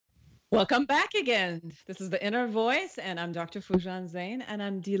Welcome back again. This is The Inner Voice, and I'm Dr. Fujan Zain, and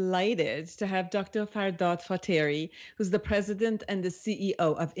I'm delighted to have Dr. Fardad Fateri, who's the president and the CEO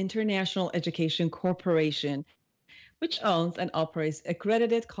of International Education Corporation, which owns and operates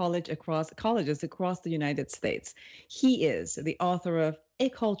accredited colleges across the United States. He is the author of A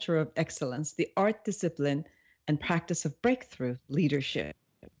Culture of Excellence, the Art, Discipline, and Practice of Breakthrough Leadership.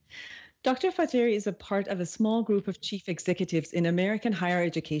 Dr. Fateri is a part of a small group of chief executives in American higher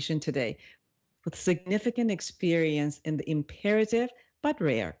education today, with significant experience in the imperative but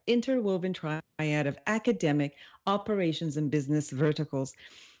rare interwoven triad of academic, operations, and business verticals.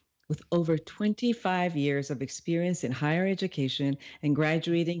 With over 25 years of experience in higher education and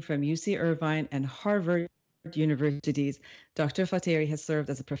graduating from UC Irvine and Harvard universities, Dr. Fateri has served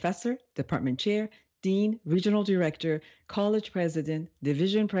as a professor, department chair, dean, regional director, college president,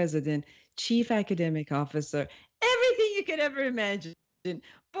 division president, chief academic officer, everything you could ever imagine.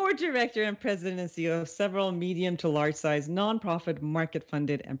 Board director and president and CEO of several medium to large size nonprofit, market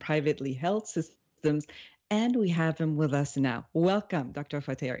funded, and privately held systems. And we have him with us now. Welcome, Dr.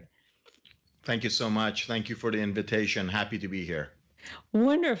 Fateri. Thank you so much. Thank you for the invitation. Happy to be here.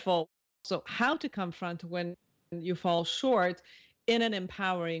 Wonderful. So, how to confront when you fall short in an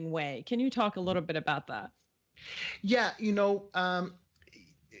empowering way. Can you talk a little bit about that? Yeah,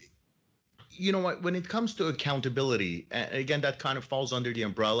 when it comes to accountability, again, that kind of falls under the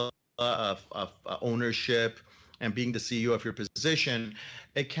umbrella of ownership and being the CEO of your position.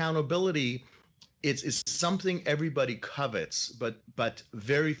 Accountability is something everybody covets, but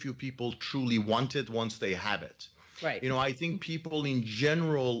very few people truly want it once they have it. Right. I think people in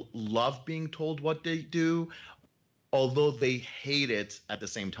general love being told what they do, although they hate it at the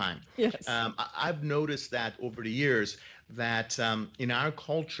same time. Yes. I've noticed that over the years that in our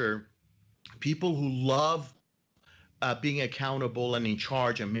culture, people who love being accountable and in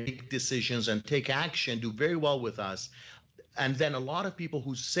charge and make decisions and take action do very well with us. And then a lot of people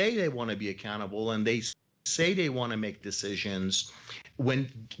who say they want to be accountable and they say they want to make decisions, when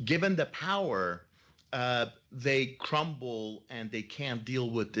given the power, they crumble and they can't deal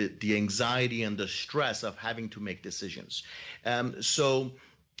with the anxiety and the stress of having to make decisions. So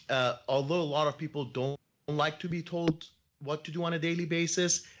although a lot of people don't like to be told what to do on a daily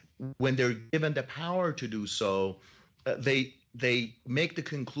basis, when they're given the power to do so, they make the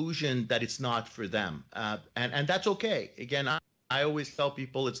conclusion that it's not for them. And that's okay. Again, I always tell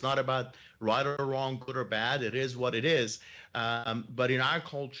people it's not about right or wrong, good or bad. It is what it is. But in our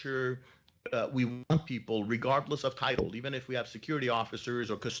culture, we want people, regardless of title, even if we have security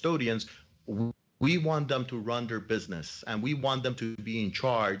officers or custodians, we want them to run their business and we want them to be in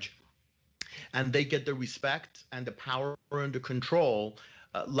charge. And they get the respect and the power and the control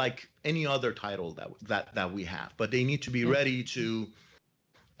like any other title that we have. But they need to be ready to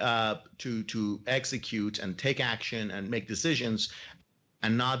execute and take action and make decisions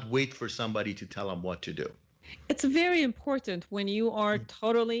and not wait for somebody to tell them what to do. It's very important when you are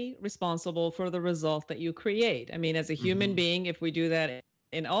totally responsible for the result that you create. I mean, as a human being, if we do that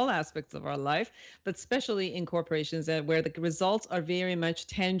in all aspects of our life, but especially in corporations where the results are very much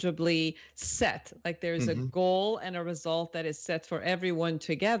tangibly set, like there's a goal and a result that is set for everyone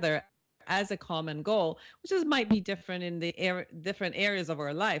together as a common goal, which might be different in the different areas of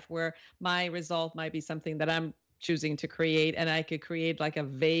our life, where my result might be something that I'm choosing to create, and I could create like a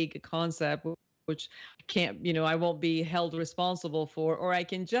vague concept which I won't be held responsible for, or I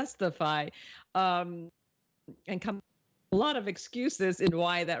can justify and come a lot of excuses in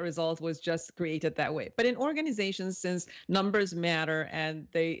why that result was just created that way. But in organizations, since numbers matter and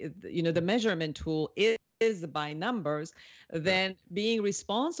the measurement tool is by numbers, then being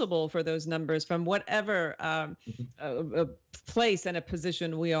responsible for those numbers from whatever place and a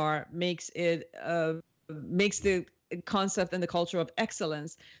position we are makes the concept and the culture of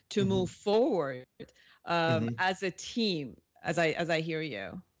excellence to move forward as a team, as I hear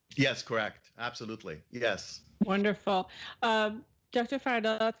you. Yes, correct. Absolutely. Yes. Wonderful. Dr.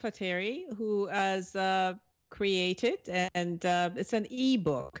 Fardad Fateri, who has created, and it's an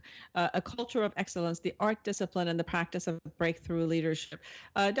ebook, A Culture of Excellence, the Art, Discipline, and the Practice of Breakthrough Leadership.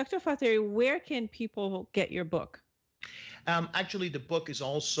 Dr. Fateri, where can people get your book? Actually, the book is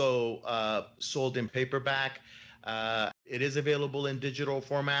also sold in paperback. It is available in digital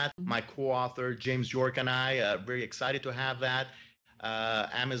format. My co-author, James York, and I are very excited to have that.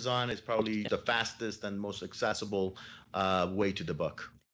 Amazon is probably the fastest and most accessible way to the book.